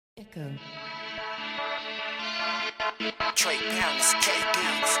Echo. Trey Pound is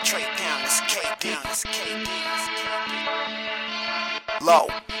KD. Trey Pound is KD. Low,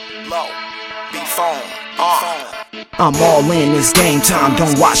 BASTAFOAM. I'm all in, it's game time.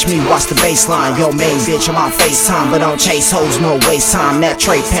 Don't watch me, watch the baseline. Yo, main bitch, I'm on FaceTime, but don't chase hoes, no waste time. That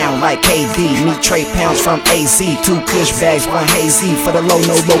Trey Pound like KD. Me Trey Pounds from AZ. 2 kush bags, 1 hazy. For the low,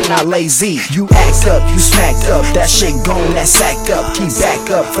 no low, not lazy. You act up, you smacked up. That shit gone, that sacked up. Keep back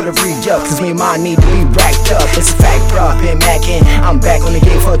up for the re-up, cause me and mine need to be racked up. It's a fact, bruh, been macking. I'm back on the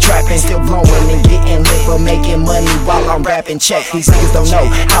game for trapping. Still blowing and getting lit, but making money while I'm rapping. Check, these niggas don't know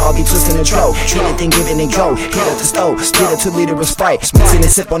how I'll be twisting the throat. Anything, giving and go. Hit up the stove, get a 2-liter of Sprite, mixing and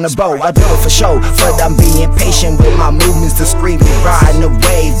sip on the bowl. I do it for show, but I'm being patient with my movements, discreetly riding the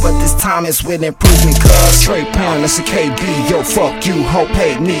wave. But this time it's with improvement, cuz Trey Pound, that's a KD. Yo, fuck you, ho,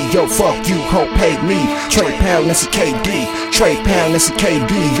 pay me. Yo, fuck you, ho, pay me. Trey Pound, that's a KD. Trey Pound, that's a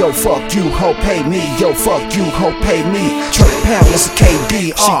KD. Yo, fuck you, ho, pay me. Yo, fuck you, ho, pay me. Trey Pound, that's a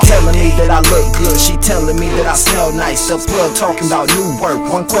KD. She telling me that I look good, she telling me that I smell nice. The plug talking about new work.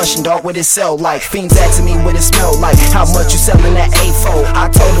 One question, dog, what it sell like? Fiends asking me what it smell like. How much you selling that A4? I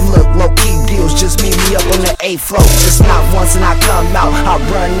told him, look, low-key deals, just meet me up on the A flow. Just not once and I come out. I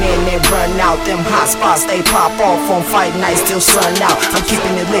run in and run out. Them hot spots, they pop off on fight nights till sun out. I'm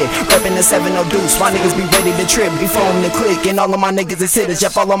keeping it lit, reppin' the 7-0 deuce. My niggas be ready to trip before them to click. And all of my niggas is hitters,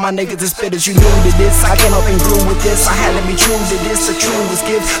 yep, all of my niggas is spitters. You new to this, I came up and grew with this. I had to be true to this, the truest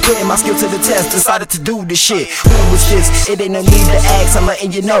gift. Putting my skill to the test, decided to do this shit. Who was this? It ain't no need to ask, I'm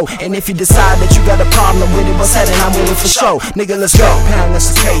letting you know. And if you decide that you got a problem with it, what's happening, I'm with it for show. Nigga, let's go. Pound,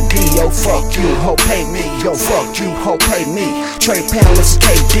 that's a KD. Yo, fuck you, ho, pay me. Yo, fuck you, ho, pay me. Trey Pound, that's a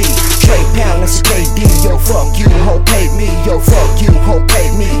KD. Trey Pound, that's a KD. Yo, fuck you, ho, pay me. Yo, fuck you, ho, pay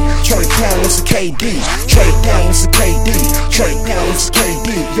me. Trey Pound, that's a KD. Trey Pound, that's a KD. Trey Pound, that's a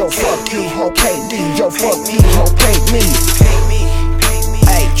KD. Yo, fuck you, ho, pay me. Yo, fuck you, ho, pay me.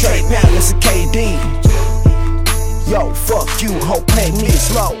 Hey, Trey Pound, that's a KD. Yo, fuck you, ho, pay me.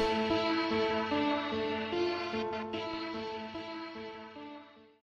 Slow.